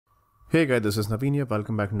Hey guys, this is Naveen here.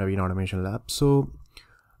 Welcome back to Naveen Automation Lab. So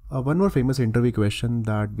one more famous interview question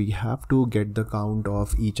that we have to get the count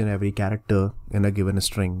of each and every character in a given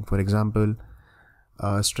string. For example,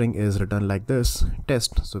 a string is written like this,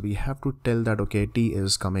 test. So we have to tell that, okay, T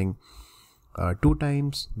is coming 2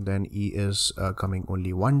 times, then E is coming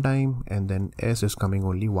only 1 time, and then S is coming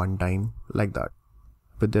only 1 time, like that,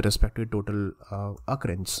 with the respective total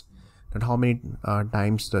occurrence, and how many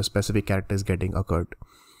times the specific character is getting occurred.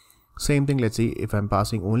 Same thing, let's see, if I'm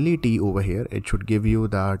passing only T over here, it should give you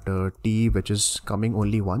that T which is coming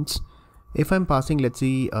only once. If I'm passing, let's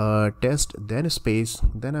see, test, then space,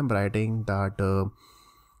 then I'm writing that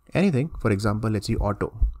anything, for example, let's see,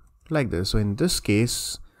 auto, like this. So in this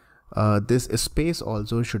case, this space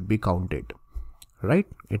also should be counted, right?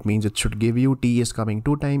 It means it should give you T is coming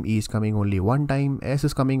 2 times, E is coming only 1 time, S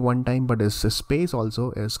is coming 1 time, but this space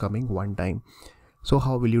also is coming 1 time. So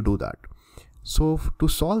how will you do that? So to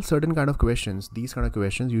solve certain kind of questions, these kind of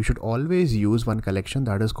questions, you should always use one collection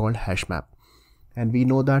that is called hash map. And we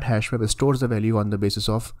know that hash map stores the value on the basis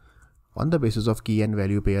of key and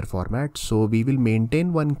value pair format. So we will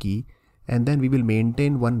maintain one key and then we will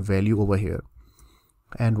maintain one value over here.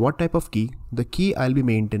 And what type of key? The key I'll be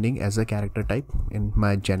maintaining as a character type in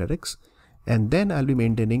my generics, and then I'll be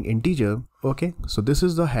maintaining integer. Okay, so this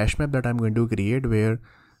is the hash map that I'm going to create, where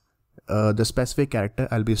the specific character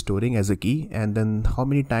I'll be storing as a key, and then how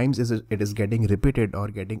many times it is getting repeated or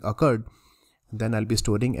getting occurred, then I'll be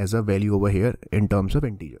storing as a value over here in terms of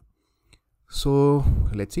integer. So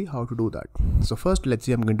let's see how to do that. So first, let's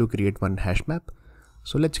see, I'm going to create one hash map.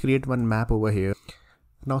 So let's create one map over here.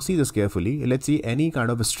 Now see this carefully. Let's see any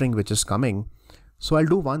kind of a string which is coming. So I'll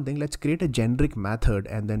do one thing. Let's create a generic method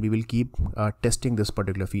and then we will keep testing this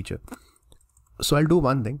particular feature. So I'll do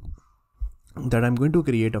one thing, that I'm going to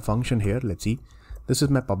create a function here. Let's see, this is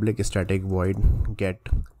my public static void get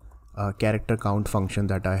character count function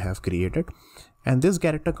that I have created, and this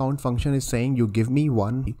character count function is saying you give me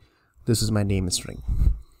 1. This is my name string,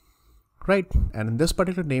 right? And in this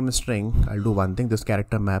particular name string, I'll do one thing. This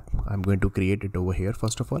character map, I'm going to create it over here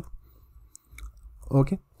first of all.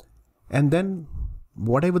 Okay, and then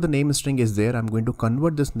whatever the name string is there, I'm going to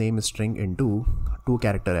convert this name string into 2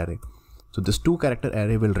 character array. So this 2 character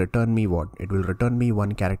array will return me what? It will return me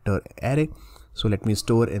 1 character array. So let me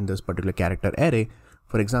store in this particular character array.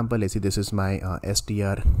 For example, let's see, this is my str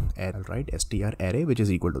array, right? Str array, which is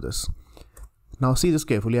equal to this. Now see this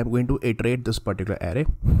carefully. I'm going to iterate this particular array.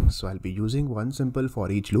 So I'll be using one simple for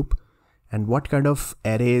each loop. And what kind of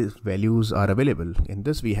array values are available? In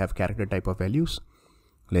this, we have character type of values.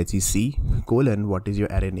 Let's see, C colon, what is your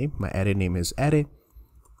array name? My array name is array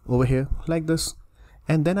over here, like this.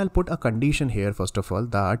 And then I'll put a condition here, first of all,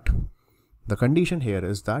 that the condition here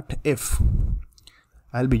is that if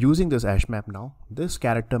I'll be using this hash map now, this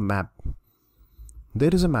character map, there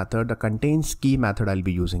is a method, the contains key method, I'll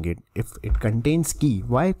be using it. If it contains key,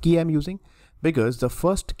 why key I'm using? Because the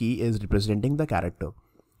first key is representing the character.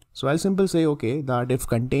 So I'll simply say, okay, that if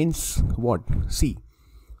contains what? C.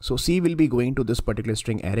 So C will be going to this particular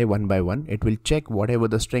string array one by one. It will check whatever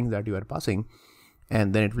the string that you are passing,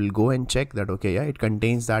 and then it will go and check that, okay, yeah, it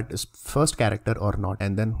contains that first character or not.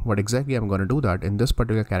 And then what exactly I'm going to do that in this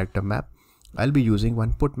particular character map, I'll be using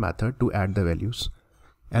one put method to add the values.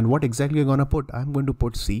 And what exactly I'm going to put? I'm going to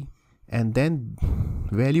put C, and then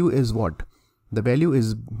value is what? The value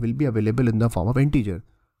will be available in the form of integer.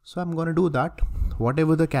 So I'm going to do that,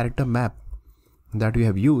 whatever the character map that we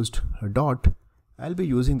have used, dot, I'll be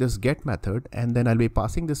using this get method, and then I'll be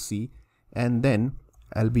passing this C, and then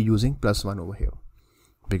I'll be using +1 over here.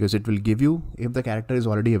 Because it will give you, if the character is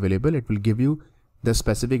already available, it will give you the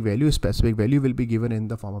specific value. Specific value will be given in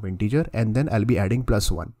the form of integer, and then I'll be adding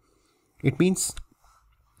 +1. It means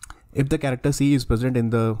if the character C is present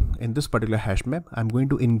in this particular hash map, I'm going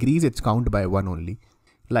to increase its count by 1 only.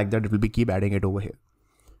 Like that, it will be keep adding it over here.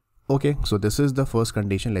 Okay, so this is the first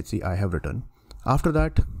condition. Let's see, I have written. After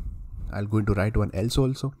that, I'm going to write one else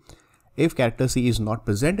also. If character C is not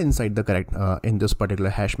present inside the in this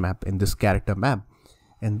particular hash map, in this character map,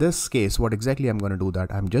 in this case, what exactly I'm going to do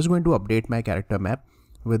that? I'm just going to update my character map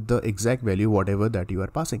with the exact value, whatever that you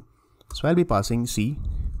are passing. So I'll be passing C,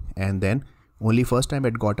 and then only first time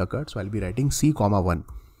it got occurred. So I'll be writing C, 1.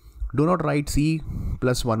 Do not write C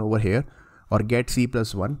 +1 over here or get C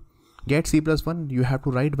 +1. Get C +1, you have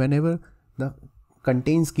to write whenever the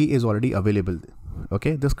contains key is already available.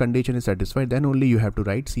 Okay, this condition is satisfied, then only you have to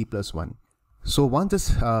write C +1. So once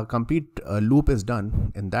this complete loop is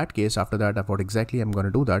done, in that case, after that, what exactly I'm going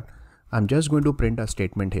to do that, I'm just going to print a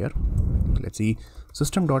statement here. Let's see,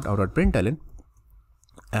 system.out.println,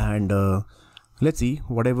 and let's see,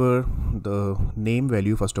 whatever the name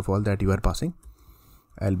value first of all that you are passing,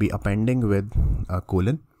 I'll be appending with a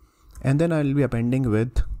colon, and then I'll be appending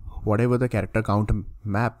with whatever the character count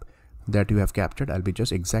map that you have captured. I'll be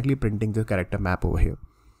just exactly printing the character map over here,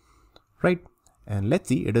 right? And let's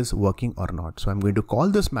see it is working or not. So I'm going to call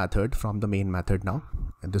this method from the main method now,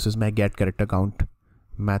 and this is my get character count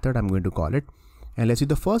method. I'm going to call it, and let's see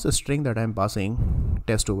the first string that I'm passing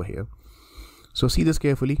test over here. So see this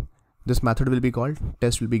carefully. This method will be called,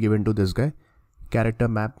 test will be given to this guy, character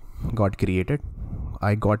map got created.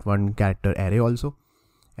 I got one character array also,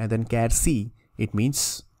 and then char C, it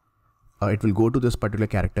means it will go to this particular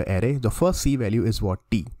character array. The first C value is what?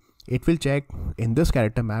 T. It will check in this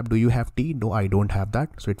character map, do you have T? No, I don't have that.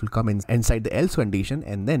 So it will come inside the else condition,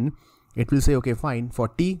 and then it will say, okay, fine, for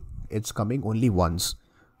T, it's coming only once.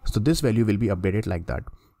 So this value will be updated like that.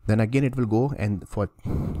 Then again, it will go, and for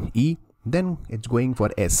E, then it's going for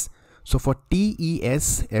S. So for T, E,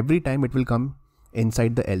 S, every time it will come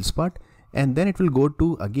inside the else part, and then it will go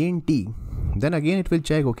to again T. Then again, it will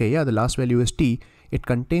check, okay, yeah, the last value is T. It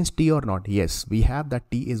contains T or not? Yes, we have that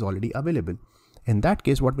T is already available. In that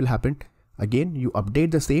case, what will happen? Again, you update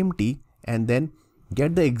the same T and then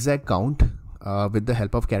get the exact count with the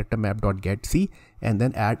help of character map.getC, and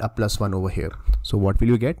then add a +1 over here. So what will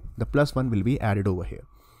you get? The +1 will be added over here.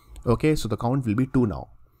 Okay, so the count will be 2 now.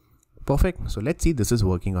 Perfect. So let's see this is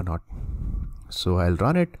working or not. So I'll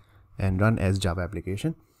run it and run as Java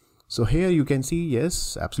application. So here you can see,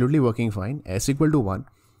 yes, absolutely working fine. S equal to 1,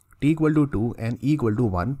 T equal to 2, and E equal to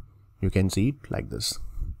 1. You can see it like this.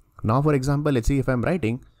 Now, for example, let's see if I'm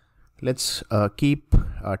writing, let's keep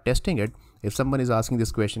testing it. If someone is asking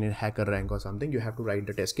this question in HackerRank or something, you have to write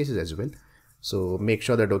the test cases as well. So make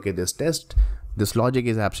sure that, okay, this logic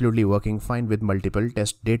is absolutely working fine with multiple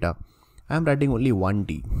test data. I'm writing only one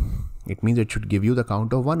T. It means it should give you the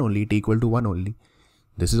count of 1 only, T equal to 1 only.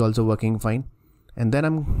 This is also working fine. And then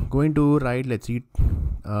I'm going to write, let's see,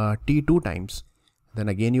 T 2 times. Then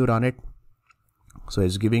again you run it. So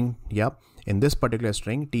it's giving, yeah, in this particular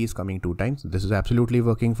string, T is coming 2 times. This is absolutely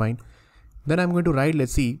working fine. Then I'm going to write,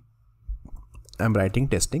 let's see, I'm writing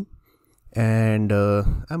testing, and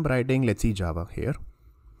I'm writing, let's see, Java here.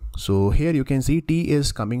 So here you can see T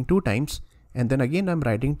is coming 2 times. And then again, I'm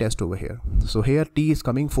writing test over here. So here T is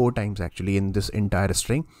coming 4 times actually in this entire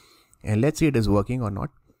string. And let's see it is working or not.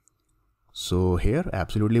 So here,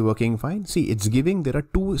 absolutely working fine. See, it's giving, there are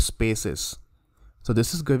 2 spaces. So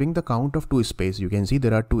this is giving the count of 2 space. You can see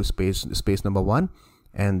there are 2 space number 1,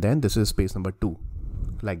 and then this is space number 2,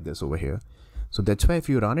 like this over here. So that's why if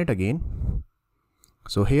you run it again,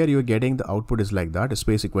 so here you're getting the output is like that,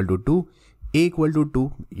 space equal to 2, A equal to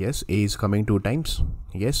 2, yes, A is coming 2 times,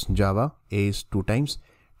 yes, Java, A is 2 times,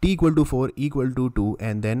 T equal to 4, equal to 2,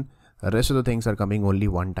 and then the rest of the things are coming only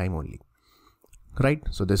 1 time only, right?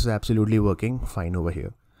 So this is absolutely working fine over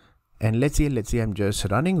here. And let's see, I'm just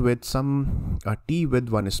running with some T with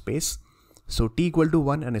 1 space. So T equal to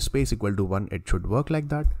 1 and a space equal to 1, it should work like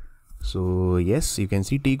that. So yes, you can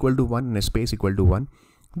see T equal to 1 and a space equal to 1.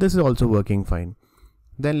 This is also working fine.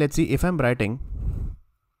 Then let's see if I'm writing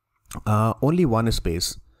only 1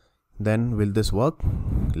 space, then will this work?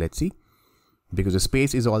 Let's see, because the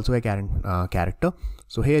space is also a character.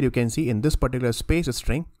 So here you can see in this particular space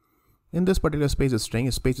string,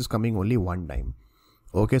 space is coming only 1 time.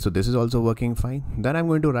 Okay, so this is also working fine. Then I'm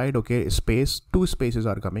going to write, okay, space, 2 spaces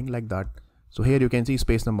are coming like that. So here you can see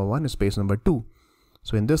space number 1, space number 2.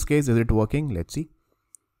 So in this case, is it working? Let's see.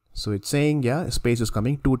 So it's saying, yeah, space is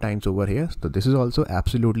coming 2 times over here. So this is also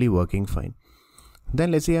absolutely working fine.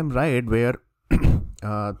 Then let's see, I'm right where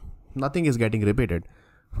nothing is getting repeated.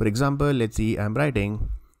 For example, let's see, I'm writing,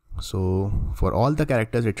 so for all the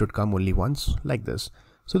characters, it should come only once like this.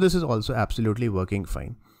 So this is also absolutely working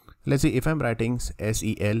fine. Let's see if I'm writing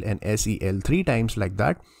SEL and SEL 3 times like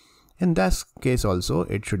that. In that case also,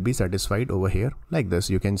 it should be satisfied over here like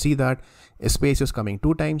this. You can see that a space is coming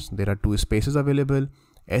 2 times. There are 2 spaces available,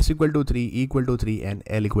 S equal to 3, E equal to 3, and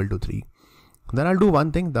L equal to 3. Then I'll do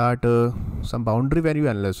one thing, that some boundary value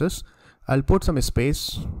analysis. I'll put some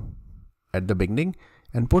space at the beginning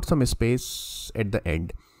and put some space at the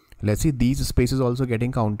end. Let's see these spaces also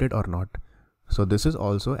getting counted or not. So this is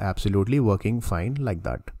also absolutely working fine like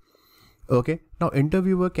that. Okay, now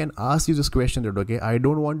interviewer can ask you this question that, okay, I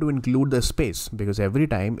don't want to include the space, because every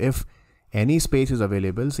time if any space is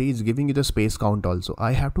available, see, it's giving you the space count also.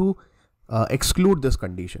 I have to exclude this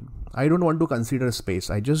condition. I don't want to consider space.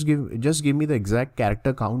 I just give me the exact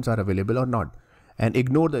character counts are available or not, and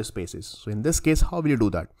ignore the spaces. So in this case, how will you do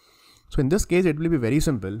that? So in this case, it will be very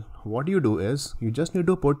simple. What you do is you just need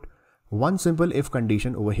to put one simple if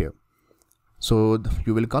condition over here. So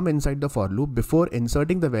you will come inside the for loop. Before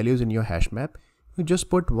inserting the values in your hash map, you just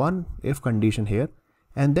put one if condition here,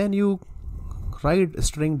 and then you write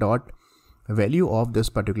string dot value of this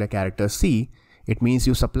particular character C. It means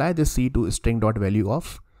you supply this C to string dot value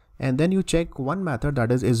of, and then you check one method,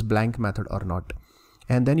 that is blank method or not,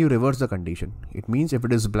 and then you reverse the condition. It means if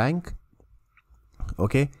it is blank,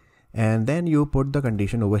 okay, and then you put the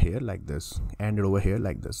condition over here like this and over here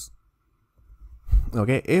like this.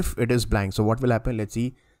 Okay, if it is blank, so what will happen? Let's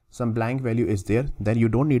see, some blank value is there, then you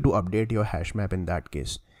don't need to update your hash map in that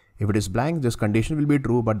case. If it is blank, this condition will be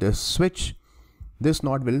true, but this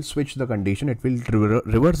not will switch the condition, it will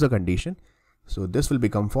reverse the condition. So this will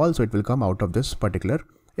become false, so it will come out of this particular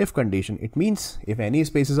if condition. It means if any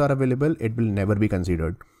spaces are available, it will never be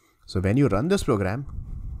considered. So when you run this program,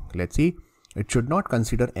 let's see, it should not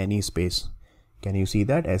consider any space. Can you see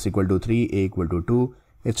that? S equal to 3, A equal to 2.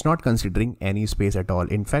 It's not considering any space at all.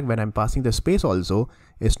 In fact, when I'm passing the space also,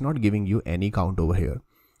 it's not giving you any count over here.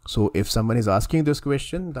 So if someone is asking this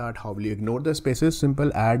question that how will you ignore the spaces,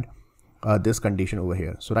 simple add this condition over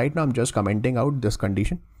here. So right now I'm just commenting out this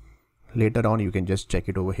condition. Later on you can just check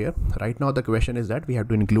it over here. Right now the question is that we have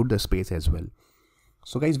to include the space as well.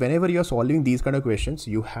 So guys, whenever you're solving these kind of questions,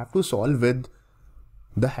 you have to solve with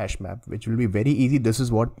the hash map, which will be very easy. This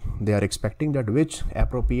is what they are expecting, that which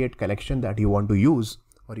appropriate collection that you want to use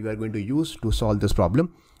or you are going to use to solve this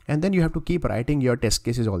problem. And then you have to keep writing your test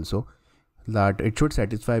cases also, that it should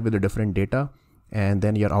satisfy with the different data, and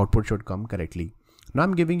then your output should come correctly. Now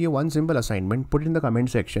I'm giving you one simple assignment. Put it in the comment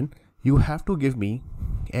section. You have to give me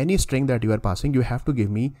any string that you are passing. You have to give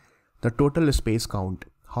me the total space count.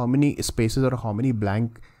 How many spaces or how many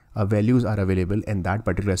blank values are available in that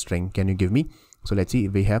particular string? Can you give me? So let's see,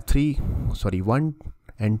 we have 1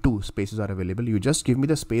 and 2 spaces are available. You just give me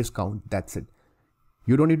the space count. That's it.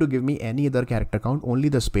 You don't need to give me any other character count, only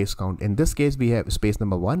the space count. In this case, we have space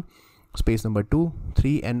number 1, space number 2,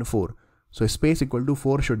 3 and 4. So space equal to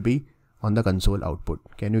 4 should be on the console output.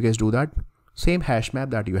 Can you guys do that? Same hash map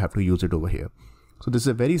that you have to use it over here. So this is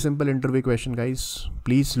a very simple interview question, guys.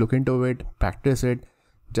 Please look into it, practice it.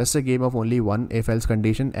 Just a game of only one if else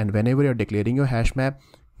condition, and whenever you're declaring your hash map,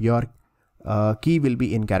 your key will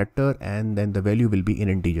be in character and then the value will be in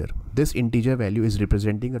integer. This integer value is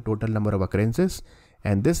representing the total number of occurrences,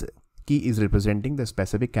 and this key is representing the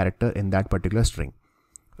specific character in that particular string.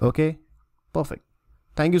 Okay, perfect.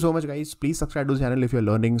 Thank you so much, guys. Please subscribe to the channel if you're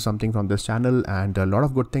learning something from this channel, and a lot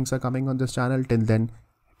of good things are coming on this channel. Till then,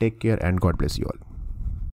 take care and God bless you all.